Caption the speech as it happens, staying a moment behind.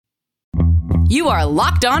You are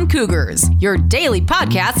Locked On Cougars, your daily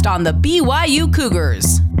podcast on the BYU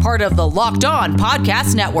Cougars, part of the Locked On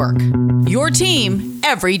Podcast Network. Your team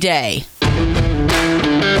every day.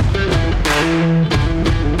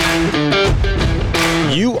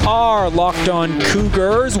 You are Locked On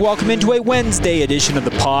Cougars. Welcome into a Wednesday edition of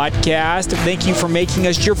the podcast. Thank you for making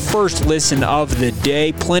us your first listen of the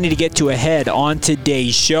day. Plenty to get to ahead on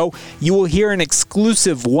today's show. You will hear an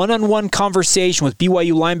exclusive one-on-one conversation with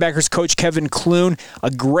BYU linebackers coach Kevin Clune.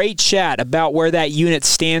 A great chat about where that unit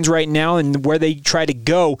stands right now and where they try to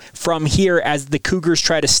go from here as the Cougars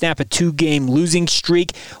try to snap a two-game losing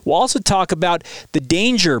streak. We'll also talk about the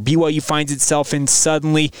danger BYU finds itself in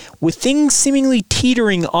suddenly with things seemingly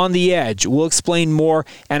teetering on the edge. We'll explain more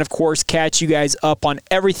and, of course, catch you guys up on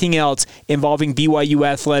everything else involving BYU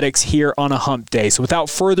athletics here on a hump day. So without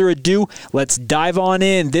further ado, let's dive on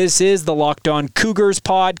in. This is the Locked On Cougars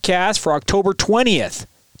podcast for October 20th,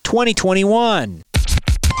 2021.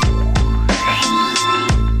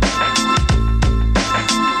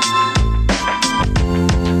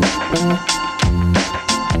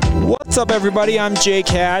 What's up, everybody? I'm Jake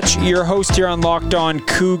Hatch, your host here on Locked On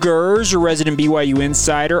Cougars, your resident BYU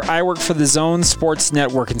insider. I work for the Zone Sports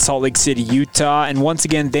Network in Salt Lake City, Utah. And once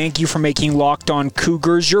again, thank you for making Locked On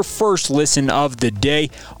Cougars your first listen of the day.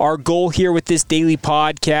 Our goal here with this daily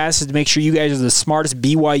podcast is to make sure you guys are the smartest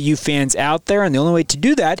BYU fans out there. And the only way to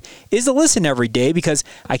do that is to listen every day, because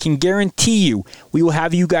I can guarantee you we will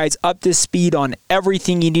have you guys up to speed on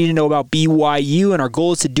everything you need to know about BYU. And our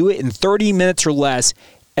goal is to do it in 30 minutes or less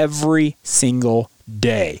every single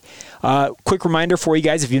day. Quick reminder for you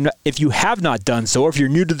guys, if you have not done so, or if you're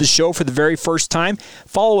new to the show for the very first time,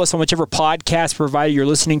 follow us on whichever podcast provider you're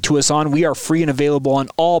listening to us on. We are free and available on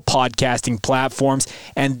all podcasting platforms.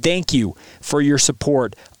 And thank you for your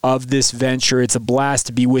support of this venture. It's a blast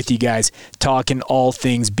to be with you guys talking all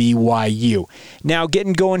things BYU. Now,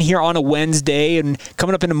 getting going here on a Wednesday, and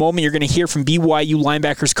coming up in a moment, you're going to hear from BYU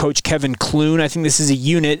linebackers coach Kevin Clune. I think this is a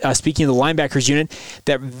unit, speaking of the linebackers unit,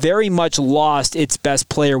 that very much lost its best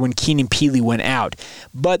player when Keenan Pili went out.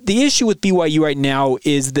 But the issue with BYU right now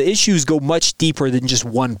is the issues go much deeper than just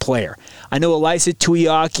one player. I know Ilaisa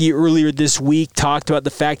Tuiaki earlier this week talked about the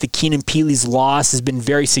fact that Keenan Pili's loss has been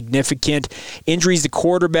very significant. Injuries to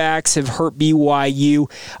quarterbacks have hurt BYU.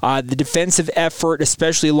 The defensive effort,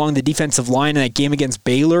 especially along the defensive line in that game against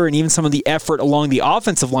Baylor, and even some of the effort along the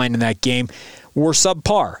offensive line in that game were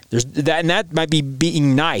subpar. And that might be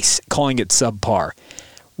being nice, calling it subpar.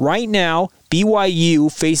 Right now,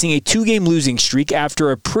 BYU facing a two-game losing streak after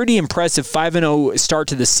a pretty impressive 5-0 start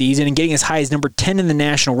to the season and getting as high as number 10 in the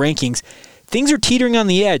national rankings. Things are teetering on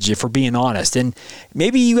the edge, if we're being honest. And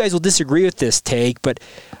maybe you guys will disagree with this take, but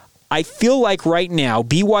I feel like right now,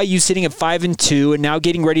 BYU sitting at 5-2 and now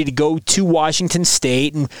getting ready to go to Washington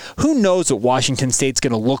State. And who knows what Washington State's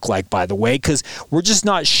going to look like, by the way, because we're just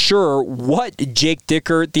not sure what Jake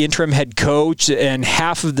Dickert, the interim head coach, and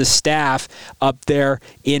half of the staff up there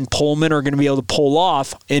in Pullman are going to be able to pull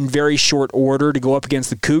off in very short order to go up against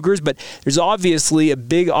the Cougars. But there's obviously a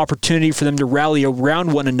big opportunity for them to rally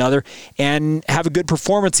around one another and have a good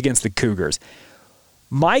performance against the Cougars.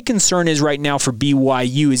 My concern is right now for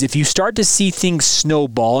BYU is if you start to see things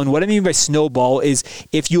snowball, and what I mean by snowball is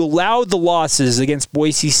if you allow the losses against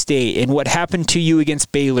Boise State and what happened to you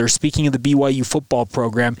against Baylor, speaking of the BYU football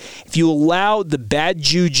program, if you allow the bad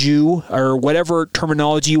juju, or whatever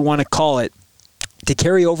terminology you want to call it, to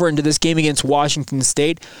carry over into this game against Washington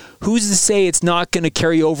State, who's to say it's not going to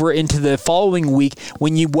carry over into the following week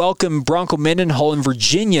when you welcome Bronco Mendenhall in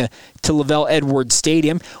Virginia to LaVell Edwards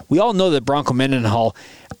Stadium? We all know that Bronco Mendenhall,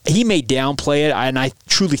 he may downplay it, and I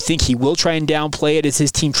truly think he will try and downplay it as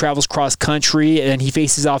his team travels cross-country and he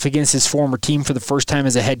faces off against his former team for the first time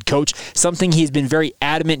as a head coach, something he's been very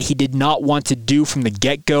adamant he did not want to do from the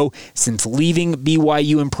get-go since leaving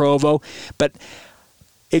BYU in Provo. But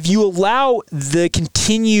if you allow the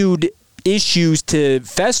continued issues to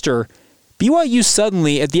fester, BYU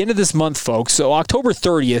suddenly, at the end of this month, folks, so October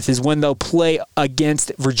 30th is when they'll play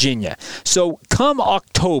against Virginia. So come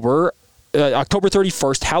October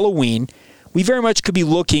 31st, Halloween, we very much could be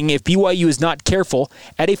looking, if BYU is not careful,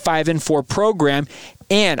 at a 5-4 program.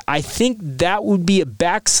 And I think that would be a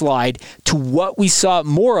backslide to what we saw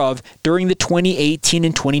more of during the 2018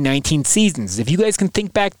 and 2019 seasons. If you guys can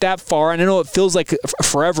think back that far, and I know it feels like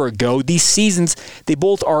forever ago, these seasons, they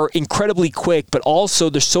both are incredibly quick, but also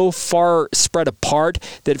they're so far spread apart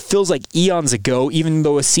that it feels like eons ago, even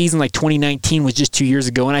though a season like 2019 was just 2 years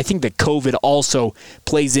ago. And I think that COVID also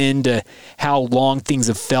plays into how long things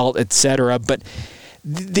have felt, etc. But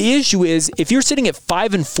the issue is, if you're sitting at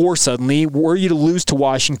 5-4 suddenly, were you to lose to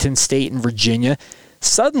Washington State and Virginia,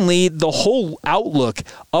 suddenly the whole outlook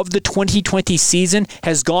of the 2020 season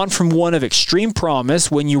has gone from one of extreme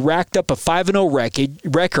promise when you racked up a 5-0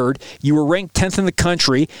 record, you were ranked 10th in the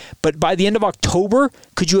country, but by the end of October,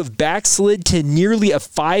 could you have backslid to nearly a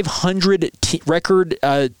 500 record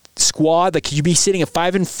squad? Like, could you be sitting at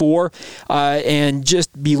 5-4 and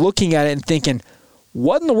just be looking at it and thinking,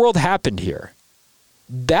 what in the world happened here?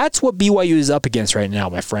 That's what BYU is up against right now,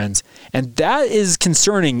 my friends. And that is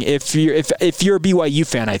concerning if you're a BYU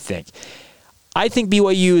fan, I think. I think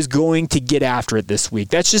BYU is going to get after it this week.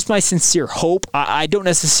 That's just my sincere hope. I don't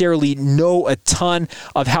necessarily know a ton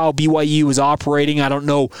of how BYU is operating. I don't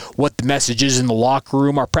know what the message is in the locker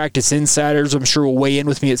room. Our practice insiders, I'm sure, will weigh in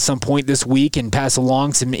with me at some point this week and pass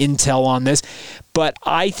along some intel on this. But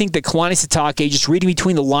I think that Kalani Sitake, just reading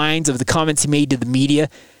between the lines of the comments he made to the media,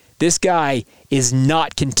 this guy is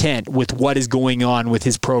not content with what is going on with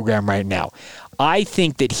his program right now. I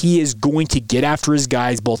think that he is going to get after his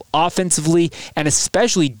guys both offensively and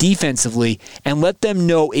especially defensively and let them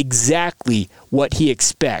know exactly what he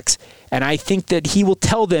expects. And I think that he will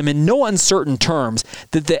tell them in no uncertain terms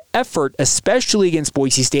that the effort, especially against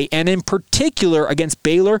Boise State and in particular against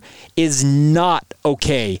Baylor, is not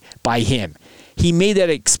okay by him. He made that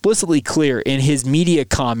explicitly clear in his media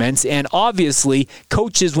comments, and obviously,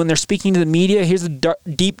 coaches, when they're speaking to the media, here's a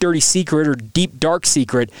deep, dirty secret or deep, dark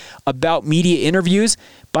secret about media interviews.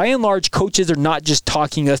 By and large, coaches are not just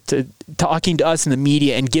talking to us in the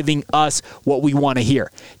media and giving us what we want to hear.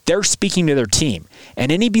 They're speaking to their team.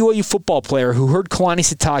 And any BYU football player who heard Kalani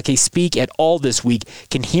Sitake speak at all this week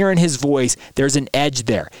can hear in his voice there's an edge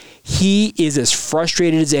there. He is as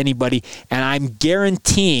frustrated as anybody, and I'm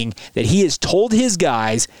guaranteeing that he has told his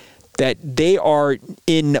guys that they are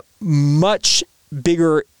in much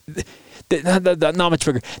bigger... not much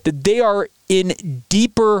bigger, that they are in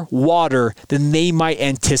deeper water than they might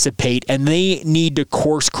anticipate, and they need to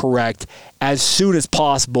course correct as soon as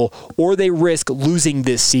possible, or they risk losing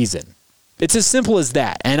this season. It's as simple as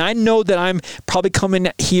that. And I know that I'm probably coming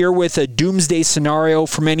here with a doomsday scenario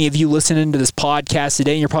for many of you listening to this podcast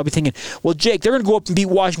today, and you're probably thinking, well, Jake, they're going to go up and beat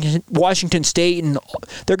Washington State, and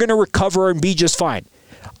they're going to recover and be just fine.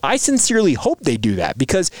 I sincerely hope they do that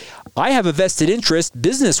because I have a vested interest,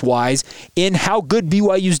 business-wise, in how good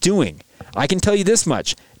BYU's doing. I can tell you this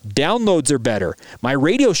much. Downloads are better. My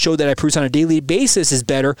radio show that I produce on a daily basis is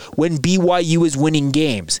better when BYU is winning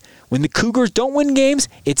games. When the Cougars don't win games,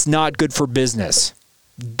 it's not good for business.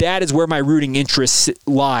 That is where my rooting interest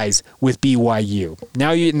lies with BYU.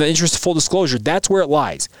 Now, in the interest of full disclosure, that's where it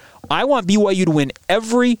lies. I want BYU to win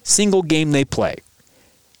every single game they play.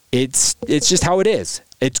 It's just how it is.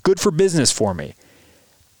 It's good for business for me.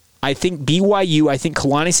 I think BYU, I think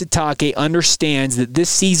Kalani Sitake understands that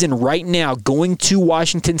this season right now, going to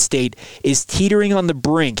Washington State, is teetering on the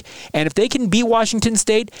brink. And if they can beat Washington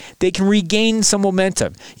State, they can regain some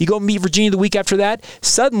momentum. You go meet Virginia the week after that,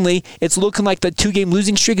 suddenly it's looking like the 2-game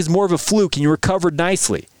losing streak is more of a fluke and you recovered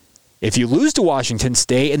nicely. If you lose to Washington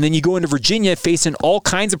State and then you go into Virginia facing all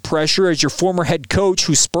kinds of pressure as your former head coach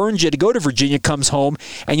who spurned you to go to Virginia comes home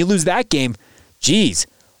and you lose that game, geez,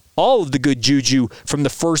 all of the good juju from the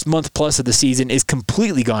first month plus of the season is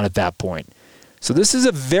completely gone at that point. So this is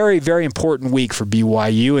a very, very important week for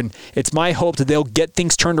BYU, and it's my hope that they'll get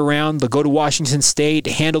things turned around. They'll go to Washington State,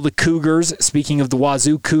 handle the Cougars, speaking of the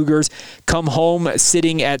Wazoo Cougars, come home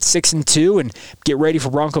sitting at 6-2 and get ready for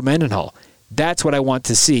Bronco Mendenhall. That's what I want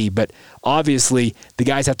to see, but obviously the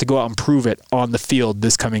guys have to go out and prove it on the field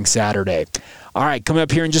this coming Saturday. All right, coming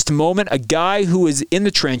up here in just a moment, a guy who is in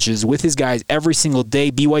the trenches with his guys every single day,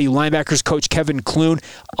 BYU linebackers coach Kevin Clune.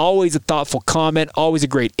 Always a thoughtful comment, always a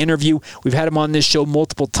great interview. We've had him on this show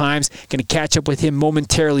multiple times. Going to catch up with him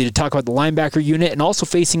momentarily to talk about the linebacker unit and also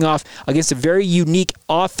facing off against a very unique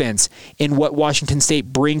offense in what Washington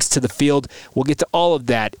State brings to the field. We'll get to all of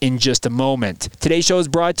that in just a moment. Today's show is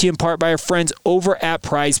brought to you in part by our friends over at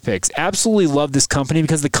Prize Picks. Absolutely love this company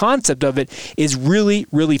because the concept of it is really,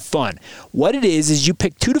 really fun. What it is you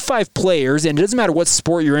pick 2 to 5 players, and it doesn't matter what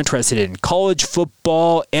sport you're interested in. College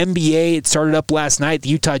football, NBA, it started up last night. The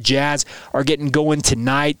Utah Jazz are getting going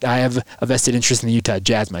tonight. I have a vested interest in the Utah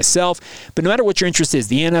Jazz myself. But no matter what your interest is,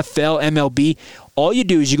 the NFL, MLB, all you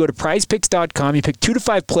do is you go to prizepicks.com, you pick 2 to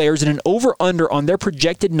 5 players and an over-under on their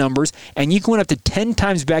projected numbers, and you can win up to 10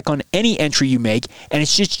 times back on any entry you make, and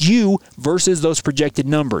it's just you versus those projected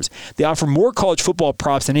numbers. They offer more college football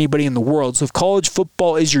props than anybody in the world, so if college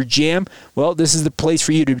football is your jam, well, this is the place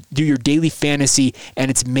for you to do your daily fantasy,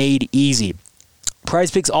 and it's made easy.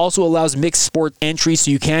 Prize Picks also allows mixed sport entry,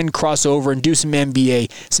 so you can cross over and do some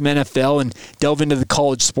NBA, some NFL, and delve into the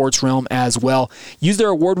college sports realm as well. Use their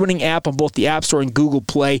award-winning app on both the App Store and Google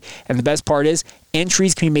Play, and the best part is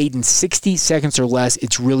Entries can be made in 60 seconds or less.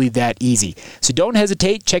 It's really that easy. So don't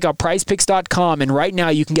hesitate. Check out PrizePicks.com, and right now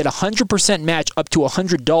you can get a 100% match up to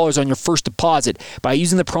 $100 on your first deposit by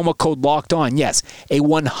using the promo code LOCKEDON. Yes, a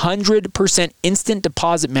 100% instant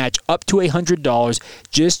deposit match up to $100.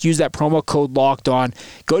 Just use that promo code LOCKEDON.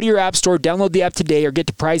 Go to your app store, download the app today, or get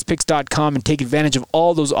to PrizePicks.com and take advantage of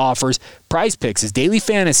all those offers. PrizePicks is daily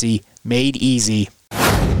fantasy made easy.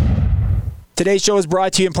 Today's show is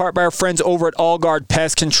brought to you in part by our friends over at Allguard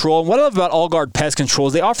Pest Control. And what I love about Allguard Pest Control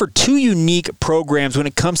is they offer two unique programs when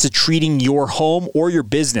it comes to treating your home or your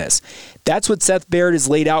business. That's what Seth Baird has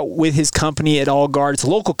laid out with his company at Allguard. It's a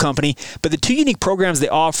local company, but the two unique programs they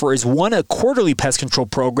offer is one, a quarterly pest control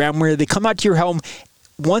program where they come out to your home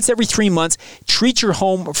once every 3 months, treat your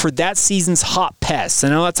home for that season's hot pests. I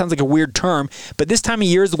know that sounds like a weird term, but this time of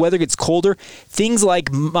year, as the weather gets colder, things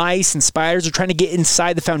like mice and spiders are trying to get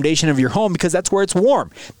inside the foundation of your home because that's where it's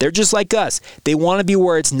warm. They're just like us. They want to be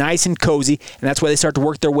where it's nice and cozy, and that's why they start to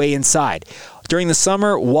work their way inside. During the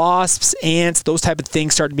summer, wasps, ants, those type of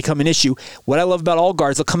things start to become an issue. What I love about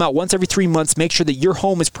Allguard is they'll come out once every 3 months, make sure that your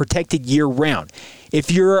home is protected year-round. If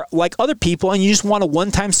you're like other people and you just want a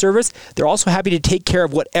one-time service, they're also happy to take care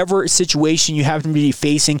of whatever situation you happen to be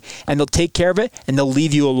facing, and they'll take care of it, and they'll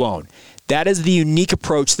leave you alone. That is the unique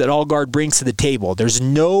approach that Allguard brings to the table. There's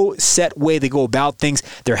no set way they go about things.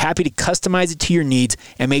 They're happy to customize it to your needs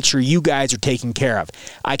and make sure you guys are taken care of.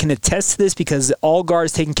 I can attest to this because Allguard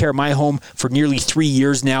has taken care of my home for nearly 3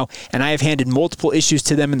 years now, and I have handed multiple issues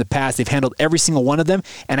to them in the past. They've handled every single one of them,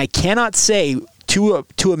 and I cannot say to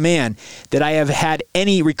a man that I have had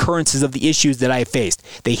any recurrences of the issues that I have faced.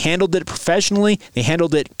 They handled it professionally, they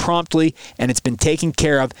handled it promptly, and it's been taken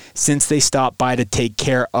care of since they stopped by to take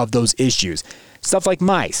care of those issues. Stuff like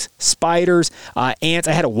mice, spiders, ants.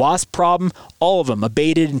 I had a wasp problem. All of them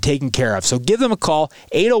abated and taken care of. So give them a call,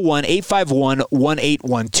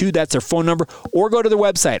 801-851-1812. That's their phone number. Or go to their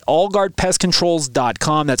website,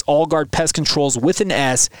 allguardpestcontrols.com. That's allguardpestcontrols with an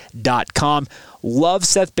S.com. Love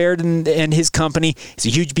Seth Baird and his company. He's a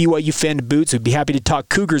huge BYU fan to boot, so he'd be happy to talk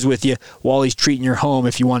Cougars with you while he's treating your home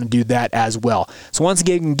if you want to do that as well. So once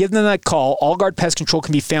again, give them that call. Allguard Pest Control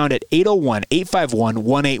can be found at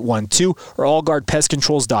 801-851-1812 or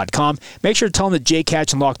allguardpestcontrols.com. Make sure to tell them that Jake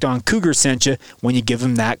Hatch and Locked On Cougars sent you when you give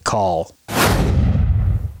them that call.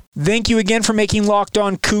 Thank you again for making Locked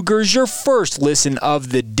On Cougars your first listen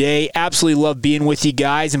of the day. Absolutely love being with you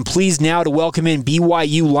guys. And pleased now to welcome in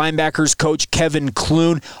BYU linebackers coach Kevin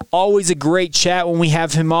Clune. Always a great chat when we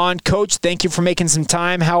have him on. Coach, thank you for making some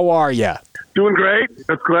time. How are you? Doing great.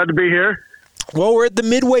 Just glad to be here. Well, we're at the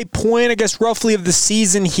midway point, I guess, roughly of the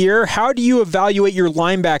season here. How do you evaluate your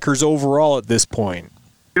linebackers overall at this point?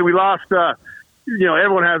 We lost,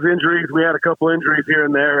 everyone has injuries. We had a couple injuries here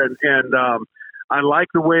and there, and I like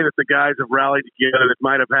the way that the guys have rallied together. That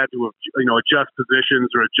might have had to, adjust positions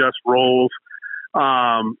or adjust roles.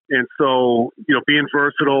 And so, being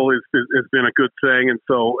versatile has been a good thing. And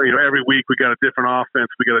so, every week we got a different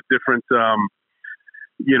offense. We got a different, a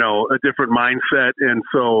different mindset. And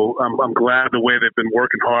so I'm glad the way they've been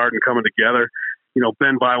working hard and coming together.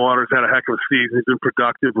 Ben Bywater's had a heck of a season. He's been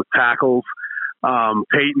productive with tackles.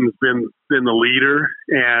 Peyton's been the leader,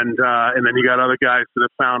 and then you got other guys that have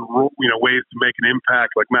found ways to make an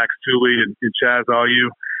impact, like Max Tooley and Chaz Ayu.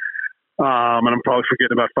 And I'm probably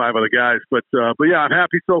forgetting about 5 other guys, but yeah, I'm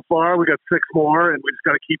happy so far. We got 6 more, and we just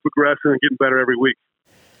got to keep progressing and getting better every week.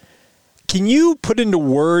 Can you put into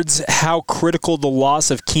words how critical the loss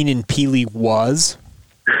of Keenan Peely was?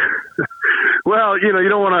 Well, you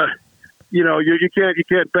don't want to. You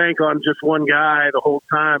can't bank on just one guy the whole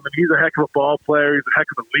time. I mean, he's a heck of a ball player. He's a heck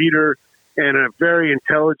of a leader and a very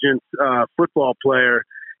intelligent football player.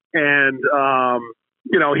 And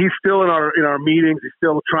he's still in our meetings. He's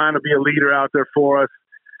still trying to be a leader out there for us.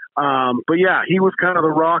 But yeah, he was kind of the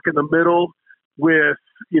rock in the middle with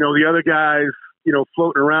the other guys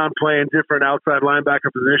floating around playing different outside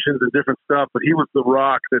linebacker positions and different stuff. But he was the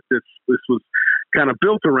rock that this was kind of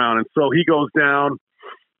built around. And so he goes down.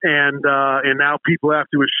 And now people have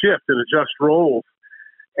to shift and adjust roles.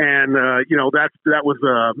 And, that was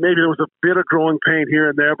maybe there was a bit of growing pain here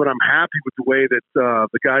and there, but I'm happy with the way that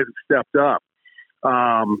the guys have stepped up.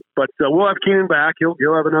 But we'll have Keenan back. He'll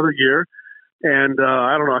have another year. And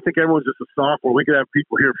I don't know. I think everyone's just a sophomore. We could have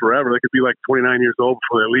people here forever. They could be like 29 years old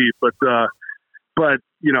before they leave. But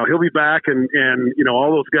he'll be back. And all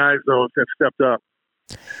those guys, though, have stepped up.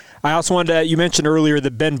 I also wanted to, you mentioned earlier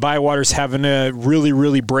that Ben Bywater's having a really,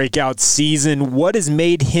 really breakout season. What has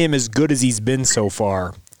made him as good as he's been so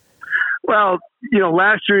far? Well,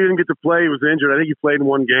 last year he didn't get to play. He was injured. I think he played in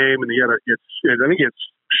one game, and he had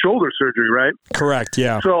shoulder surgery, right? Correct,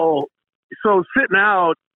 yeah. So, so sitting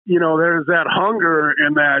out, there's that hunger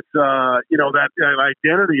and that, that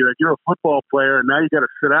identity that you're a football player and now you got to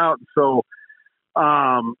sit out. And so,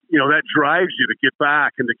 that drives you to get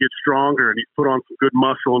back and to get stronger. And he put on some good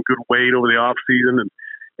muscle and good weight over the off season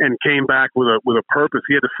and came back with a purpose.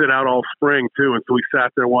 He had to sit out all spring too. And so he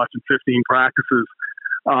sat there watching 15 practices,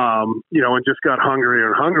 and just got hungrier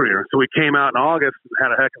and hungrier. So he came out in August and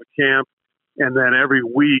had a heck of a camp. And then every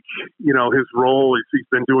week, his role is he's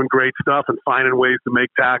been doing great stuff and finding ways to make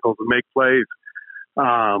tackles and make plays.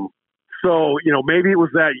 So, maybe it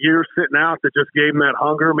was that year sitting out that just gave him that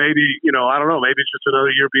hunger. Maybe, I don't know, maybe it's just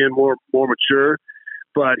another year being more mature.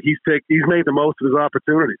 But he's made the most of his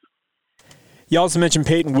opportunities. You also mentioned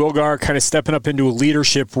Peyton Wilgar kind of stepping up into a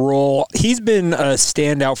leadership role. He's been a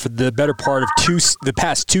standout for the better part of the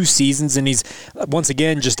past 2 seasons, and he's, once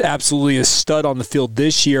again, just absolutely a stud on the field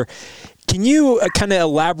this year. Can you kind of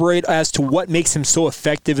elaborate as to what makes him so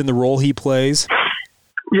effective in the role he plays?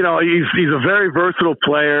 He's a very versatile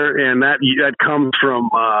player, and that comes from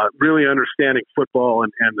really understanding football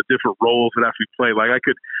and the different roles that have to be played. Like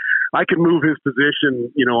I could move his position,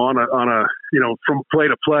 on a from play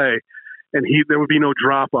to play, and there would be no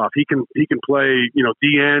drop off. He can play,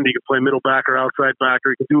 D end, he can play middle backer, outside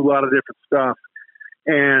backer. He can do a lot of different stuff.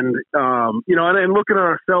 And and looking at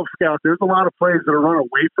our self scout, there's a lot of plays that are run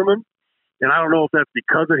away from him. And I don't know if that's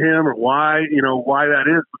because of him or why that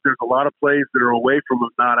is, but there's a lot of plays that are away from him,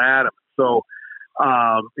 not at him. So,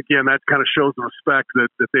 again, that kind of shows the respect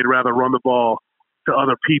that they'd rather run the ball to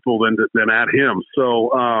other people than at him. So,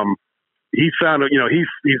 he's found,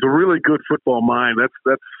 he's a really good football mind. That's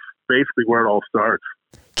basically where it all starts.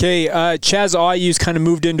 Okay, Chaz Ayu's kind of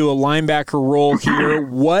moved into a linebacker role here.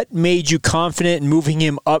 What made you confident in moving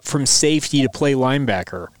him up from safety to play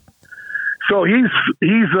linebacker? So he's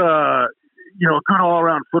a good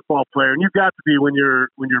all-around football player, and you've got to be when you're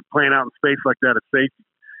playing out in space like that at safety.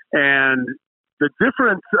 And the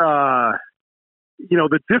different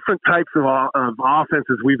types of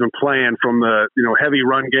offenses we've been playing, from the heavy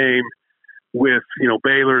run game with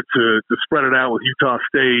Baylor to spread it out with Utah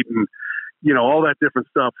State and all that different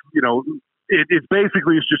stuff. It's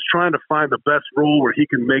basically just trying to find the best role where he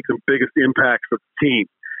can make the biggest impacts for the team.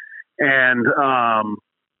 And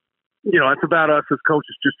it's about us as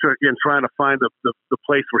coaches just trying to find the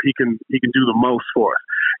place where he can do the most for us.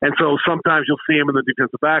 And so sometimes you'll see him in the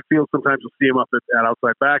defensive backfield. Sometimes you'll see him up at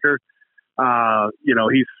outside backer.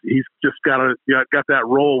 He's just got that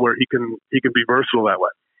role where he can be versatile that way.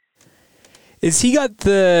 Is he got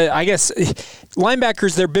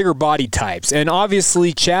linebackers, they're bigger body types, and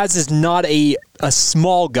obviously Chaz is not a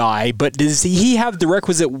small guy, but does he have the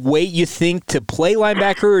requisite weight, you think, to play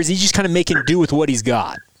linebacker, or is he just kind of making do with what he's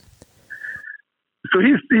got? So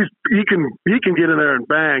he can get in there and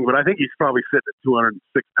bang, but I think he's probably sitting at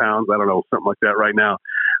 206 pounds. I don't know, something like that right now.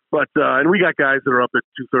 But and we got guys that are up at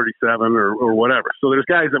 237 or whatever. So there's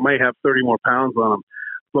guys that may have 30 more pounds on them.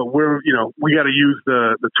 But we got to use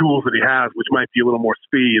the tools that he has, which might be a little more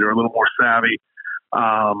speed or a little more savvy,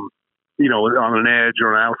 on an edge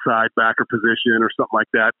or an outside backer position or something like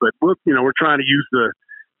that. But we're trying to use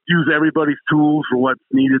everybody's tools for what's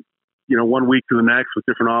needed, one week to the next with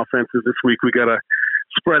different offenses. This week we got a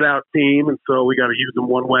spread out team, and so we got to use them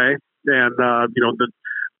one way. And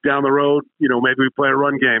down the road, maybe we play a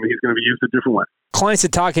run game, and he's going to be used a different way. Klein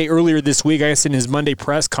Sitake earlier this week, I guess in his Monday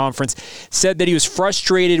press conference, said that he was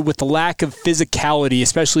frustrated with the lack of physicality,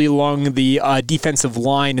 especially along the defensive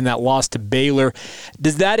line in that loss to Baylor.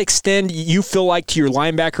 Does that extend, you feel like, to your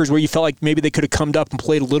linebackers, where you felt like maybe they could have come up and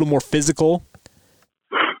played a little more physical?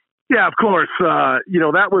 Yeah, of course.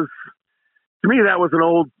 That was, to me, that was an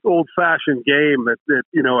old-fashioned game that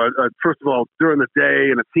first of all, during the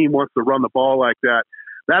day, and a team wants to run the ball like that.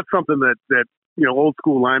 That's something that old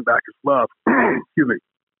school linebackers love. Excuse me.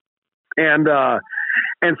 And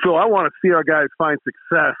so I want to see our guys find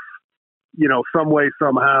success, some way,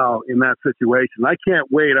 somehow in that situation. I can't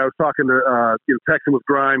wait. I was talking to, texting with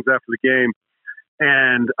Grimes after the game,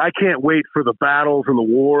 and I can't wait for the battles and the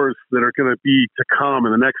wars that are going to be to come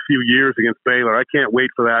in the next few years against Baylor. I can't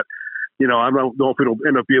wait for that. I don't know if it'll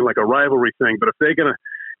end up being like a rivalry thing, but if they're going to,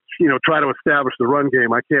 try to establish the run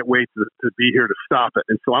game, I can't wait to be here to stop it.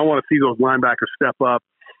 And so I want to see those linebackers step up,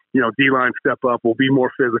 D-line step up. We'll be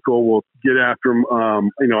more physical. We'll get after them.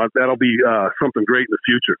 That'll be something great in the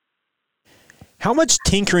future. How much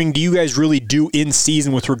tinkering do you guys really do in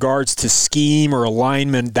season with regards to scheme or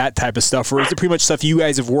alignment, that type of stuff? Or is it pretty much stuff you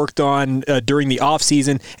guys have worked on during the off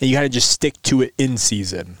season and you kind of just stick to it in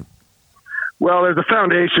season? Well, there's a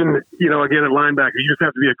foundation, again, at linebacker. You just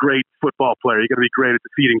have to be a great football player. You got to be great at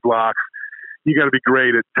defeating blocks. you got to be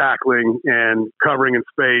great at tackling and covering in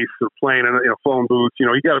space or playing in phone booths. You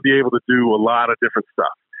got to be able to do a lot of different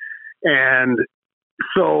stuff. And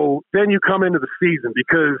so then you come into the season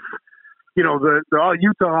because, the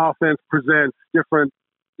Utah offense presents different,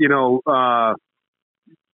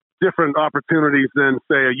 different opportunities than,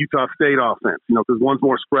 say, a Utah State offense, because one's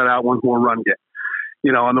more spread out, one's more run game.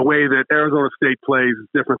 And the way that Arizona State plays is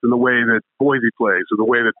different than the way that Boise plays or the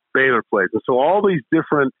way that Baylor plays. And so all these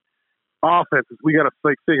different offenses, we got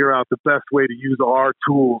to figure out the best way to use our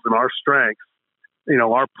tools and our strengths,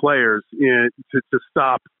 our players to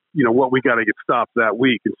stop, what we got to get stopped that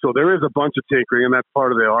week. And so there is a bunch of tinkering, and that's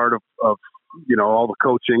part of the art of all the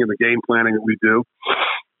coaching and the game planning that we do.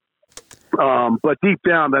 But deep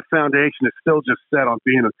down, that foundation is still just set on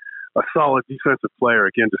being a solid defensive player.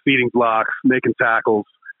 Again, defeating blocks, making tackles,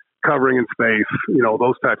 covering in space,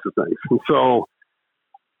 those types of things. And so,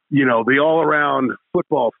 the all-around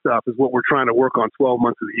football stuff is what we're trying to work on 12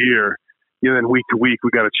 months of the year. Then week to week, we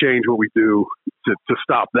got to change what we do to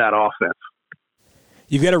stop that offense.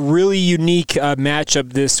 You've got a really unique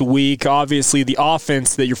matchup this week. Obviously, the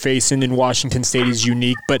offense that you're facing in Washington State is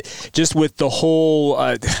unique, but just with the whole,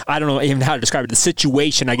 I don't know even how to describe it, the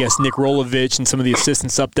situation, I guess, Nick Rolovich and some of the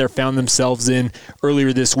assistants up there found themselves in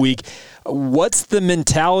earlier this week. What's the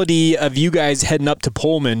mentality of you guys heading up to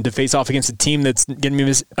Pullman to face off against a team that's going to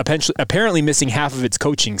be apparently missing half of its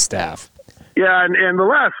coaching staff? Yeah, and the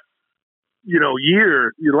last,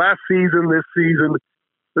 year, last season, this season,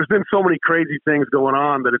 there's been so many crazy things going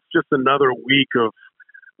on that it's just another week of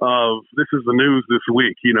this is the news this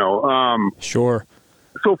week, Sure.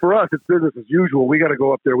 So for us, it's business as usual. We got to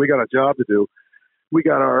go up there. We got a job to do. We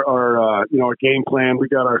got our game plan. We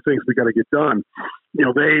got our things we got to get done.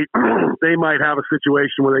 They might have a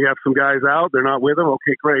situation where they have some guys out. They're not with them.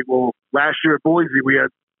 Okay, great. Well, last year at Boise, we had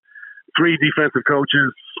 3 defensive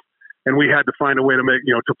coaches, and we had to find a way to make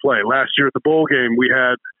to play. Last year at the bowl game, we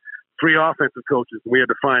had 3 offensive coaches, and we had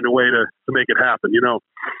to find a way to make it happen,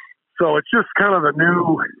 So it's just kind of the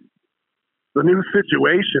new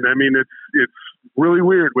situation. I mean, it's really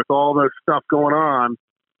weird with all the stuff going on,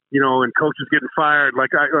 and coaches getting fired. Like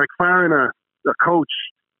firing a coach,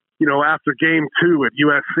 after game 2 at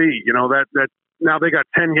USC, that now they got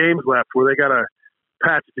 10 games left where they got to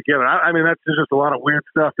patch it together. I mean, that's just a lot of weird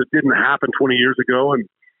stuff that didn't happen 20 years ago. And,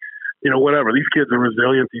 whatever. These kids are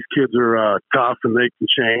resilient. These kids are tough, and they can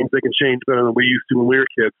change. They can change better than we used to when we were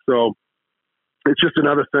kids. So it's just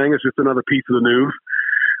another thing. It's just another piece of the news.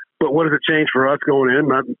 But what does it change for us going in?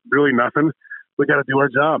 Not really nothing. We got to do our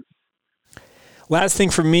job. Last thing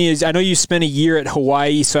for me is I know you spent a year at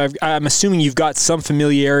Hawaii, so I'm assuming you've got some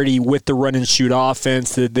familiarity with the run-and-shoot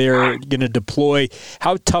offense that they're going to deploy.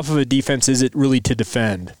 How tough of a defense is it really to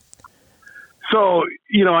defend? So,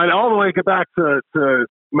 and all the way back to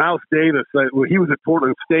Mouse Davis, he was at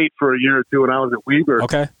Portland State for a year or two, and I was at Weber.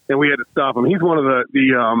 Okay. And we had to stop him. He's one of the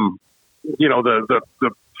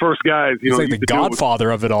first guys. He's like the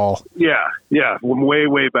godfather of it all. Yeah,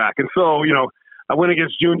 way back. And so, I went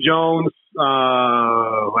against June Jones.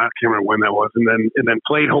 I can't remember when that was, and then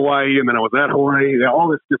played Hawaii, and then I was at Hawaii. All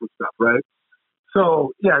this different stuff, right?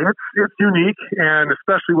 So yeah, it's unique, and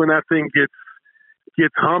especially when that thing gets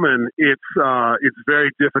humming, it's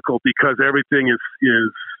very difficult because everything is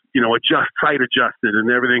site adjusted,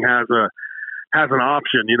 and everything has an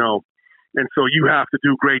option, and so you have to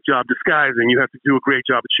do a great job disguising. You have to do a great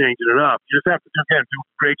job of changing it up. You just have to do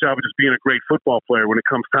a great job of just being a great football player. When it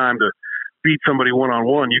comes time to beat somebody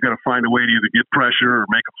one-on-one, you got to find a way to either get pressure or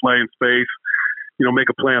make a play in space, make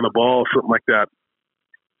a play on the ball, something like that.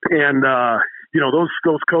 And those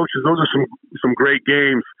coaches, those are some great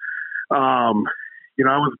games.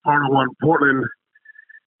 I was a part of one, Portland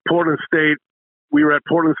State. We were at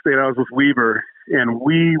Portland State. I was with Weber, and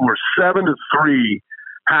we were 7-3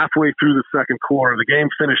 halfway through the second quarter. The game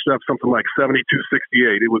finished up something like 72-68.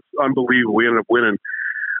 It was unbelievable. We ended up winning.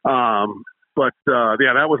 But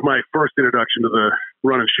that was my first introduction to the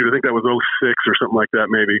run and shoot. I think that was 06 or something like that,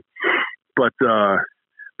 maybe. But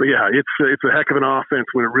yeah, it's a heck of an offense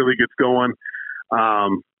when it really gets going.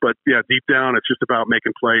 But yeah, deep down, it's just about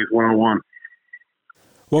making plays one-on-one.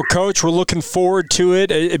 Well, Coach, we're looking forward to it.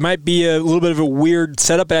 It might be a little bit of a weird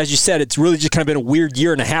setup, but as you said, it's really just kind of been a weird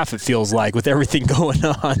year and a half, it feels like, with everything going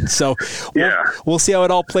on. So we'll see how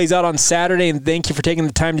it all plays out on Saturday, and thank you for taking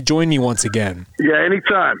the time to join me once again. Yeah,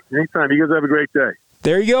 anytime. You guys have a great day.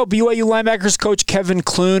 There you go, BYU linebackers coach Kevin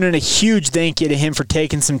Clune, and a huge thank you to him for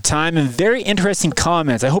taking some time and very interesting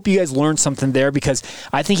comments. I hope you guys learned something there because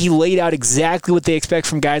I think he laid out exactly what they expect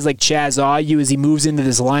from guys like Chaz Ayu as he moves into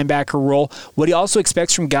this linebacker role, what he also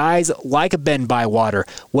expects from guys like a Ben Bywater,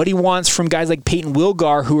 what he wants from guys like Peyton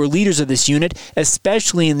Wilgar, who are leaders of this unit,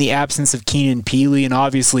 especially in the absence of Keenan Peely, and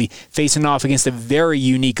obviously facing off against a very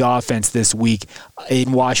unique offense this week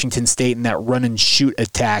in Washington State in that run-and-shoot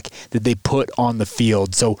attack that they put on the field.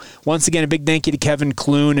 So once again, a big thank you to Kevin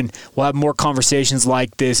Clune, and we'll have more conversations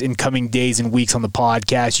like this in coming days and weeks on the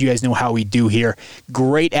podcast. You guys know how we do here.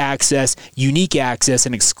 Great access, unique access,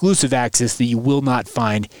 and exclusive access that you will not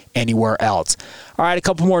find anywhere else. All right, a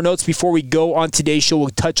couple more notes before we go on today's show. We'll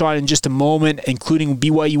touch on in just a moment, including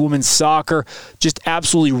BYU women's soccer, just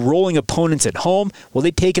absolutely rolling opponents at home. Will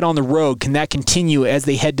they take it on the road? Can that continue as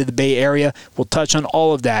they head to the Bay Area? We'll touch on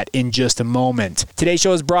all of that in just a moment. Today's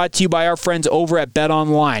show is brought to you by our friends over at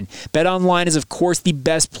BetOnline. BetOnline is, of course, the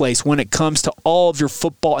best place when it comes to all of your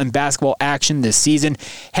football and basketball action this season.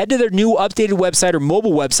 Head to their new updated website or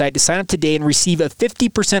mobile website to sign up today and receive a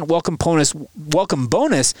 50% welcome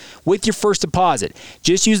bonus with your first deposit.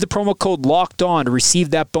 Just use the promo code LOCKEDON to receive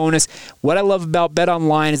that bonus. What I love about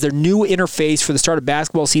BetOnline is their new interface for the start of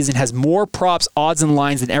basketball season has more props, odds, and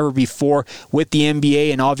lines than ever before with the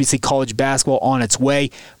NBA and obviously college basketball on its way.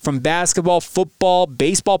 From basketball, football,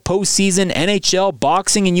 baseball postseason, NHL,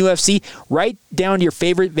 boxing, and UFC, right down to your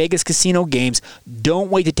favorite Vegas casino games.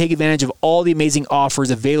 Don't wait to take advantage of all the amazing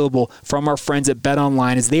offers available from our friends at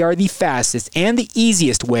BetOnline, as they are the fastest and the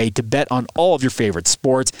easiest way to bet on all of your favorite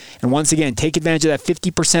sports. And once again, take advantage of that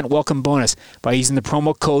 50% welcome bonus by using the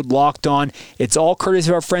promo code LOCKEDON. It's all courtesy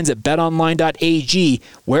of our friends at betonline.ag,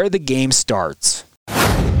 where the game starts.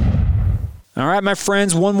 All right, my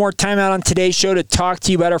friends, one more time out on today's show to talk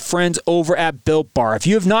to you about our friends over at Built Bar. If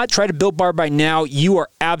you have not tried a Built Bar by now, you are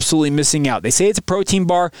absolutely missing out. They say it's a protein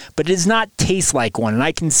bar, but it does not taste like one, and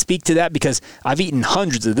I can speak to that because I've eaten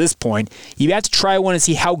hundreds at this point. You have to try one and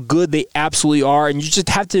see how good they absolutely are, and you just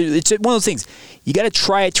have to, it's one of those things. You got to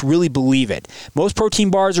try it to really believe it. Most protein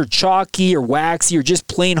bars are chalky or waxy or just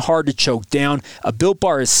plain hard to choke down. A Built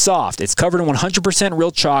Bar is soft. It's covered in 100%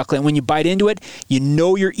 real chocolate, and when you bite into it, you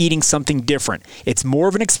know you're eating something different. It's more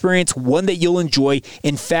of an experience, one that you'll enjoy.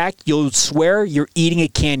 In fact, you'll swear you're eating a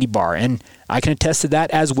candy bar, and I can attest to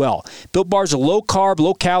that as well. Built Bars are low carb,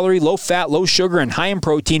 low calorie, low fat, low sugar, and high in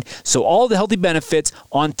protein, so all the healthy benefits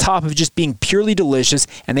on top of just being purely delicious,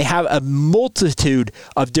 and they have a multitude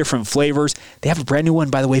of different flavors. They have a brand new one,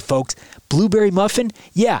 by the way, folks. Blueberry muffin?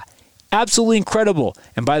 Yeah, absolutely incredible.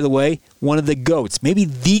 And by the way, one of the goats, maybe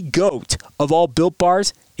the goat of all Built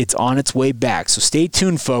Bars, it's on its way back. So stay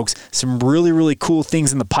tuned, folks. Some really, really cool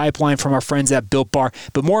things in the pipeline from our friends at Built Bar.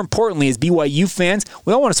 But more importantly, as BYU fans,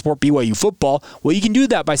 we all want to support BYU football. Well, you can do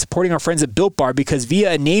that by supporting our friends at Built Bar, because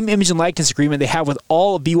via a name, image, and likeness agreement they have with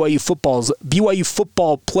all of BYU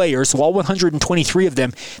football players, so all 123 of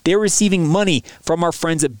them, they're receiving money from our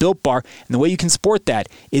friends at Built Bar. And the way you can support that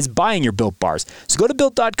is buying your Built Bars. So go to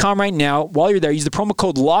Built.com right now. While you're there, use the promo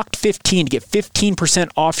code LOCKED15 to get 15%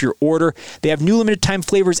 off your order. They have new limited time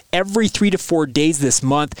flavors every 3 to 4 days this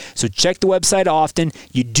month, so check the website often.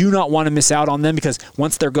 You do not want to miss out on them, because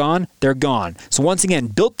once they're gone, they're gone. So once again,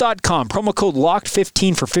 Built.com, promo code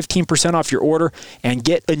LOCKED15 for 15% off your order, and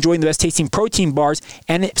get enjoying the best tasting protein bars,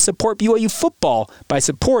 and support BYU football by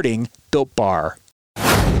supporting Built Bar.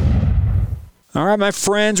 All right, my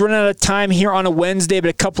friends, running out of time here on a Wednesday, but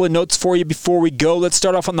a couple of notes for you before we go. Let's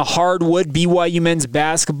start off on the hardwood. BYU men's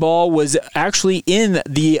basketball was actually in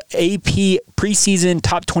the AP preseason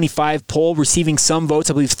top 25 poll, receiving some votes.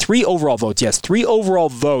 I believe 3 overall votes. Yes, 3 overall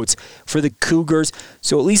votes for the Cougars.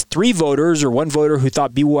 So at least 3 voters, or 1 voter who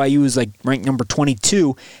thought BYU was like ranked number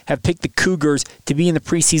 22, have picked the Cougars to be in the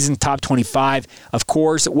preseason top 25. Of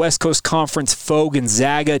course, West Coast Conference foe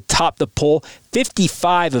Gonzaga topped the poll.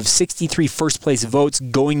 55 of 63 first-place votes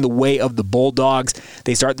going the way of the Bulldogs.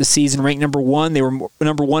 They start the season ranked number 1. They were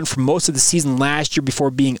number 1 for most of the season last year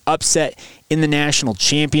before being upset in the national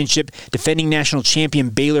championship. Defending national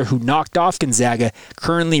champion Baylor, who knocked off Gonzaga,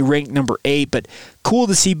 currently ranked number 8. But cool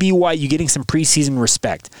to see BYU getting some preseason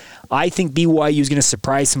respect. I think BYU is going to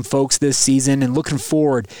surprise some folks this season, and looking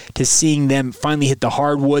forward to seeing them finally hit the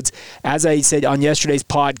hardwoods. As I said on yesterday's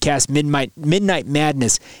podcast, Midnight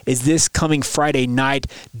Madness is this coming Friday night.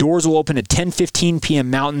 Doors will open at 10:15 p.m.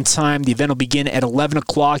 Mountain Time. The event will begin at 11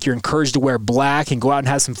 o'clock. You're encouraged to wear black and go out and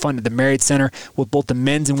have some fun at the Marriott Center with both the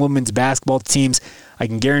men's and women's basketball teams. I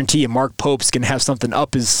can guarantee you Mark Pope's going to have something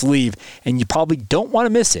up his sleeve, and you probably don't want to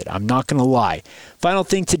miss it. I'm not going to lie. Final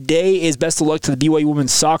thing today is best of luck to the BYU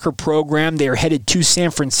women's soccer program. They are headed to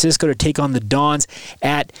San Francisco to take on the Dons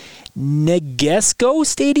at Negesco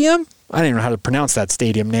Stadium. I don't even know how to pronounce that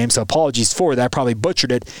stadium name, so apologies for that. I probably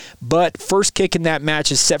butchered it. But first kick in that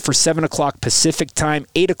match is set for 7 o'clock Pacific time,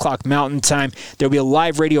 8 o'clock Mountain time. There will be a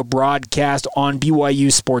live radio broadcast on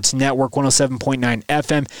BYU Sports Network, 107.9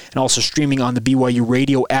 FM, and also streaming on the BYU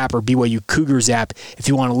radio app or BYU Cougars app if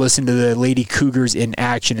you want to listen to the Lady Cougars in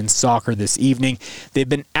action in soccer this evening. They've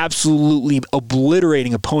been absolutely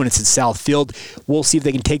obliterating opponents at Southfield. We'll see if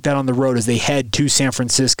they can take that on the road as they head to San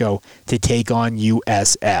Francisco to take on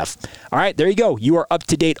USF. All right, there you go. You are up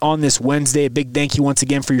to date on this Wednesday. A big thank you once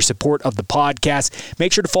again for your support of the podcast.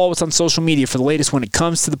 Make sure to follow us on social media for the latest when it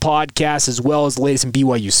comes to the podcast, as well as the latest in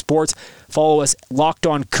BYU sports. Follow us, Locked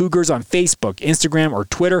On Cougars, on Facebook, Instagram, or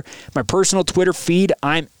Twitter. My personal Twitter feed,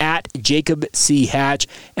 I'm at Jacob C. Hatch.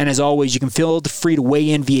 And as always, you can feel free to weigh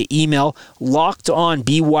in via email.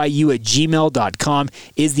 LockedOnBYU@gmail.com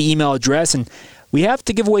is the email address. And we have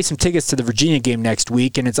to give away some tickets to the Virginia game next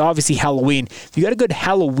week, and it's obviously Halloween. If you got a good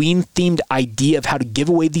Halloween-themed idea of how to give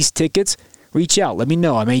away these tickets, reach out. Let me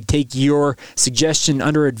know. I may take your suggestion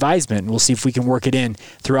under advisement, and we'll see if we can work it in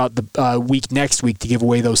throughout the week next week to give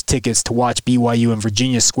away those tickets to watch BYU and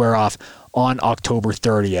Virginia square off on October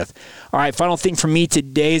 30th. All right, final thing from me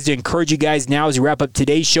today is to encourage you guys now as we wrap up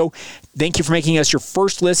today's show. Thank you for making us your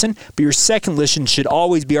first listen, but your second listen should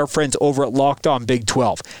always be our friends over at Locked On Big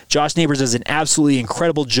 12. Josh Neighbors does an absolutely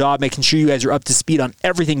incredible job making sure you guys are up to speed on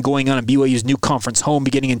everything going on in BYU's new conference home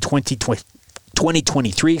beginning in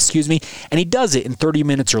 2023, and he does it in 30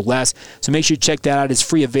 minutes or less. So make sure you check that out. It's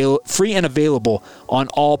free and available on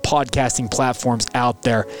all podcasting platforms out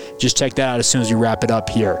there. Just check that out as soon as you wrap it up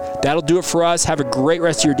here. That'll do it for us. Have a great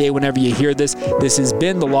rest of your day whenever you hear this. This has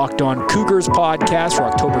been the Locked On Cougars podcast for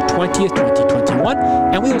October 20th, 2021,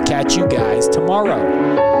 and we will catch you guys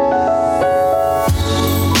tomorrow.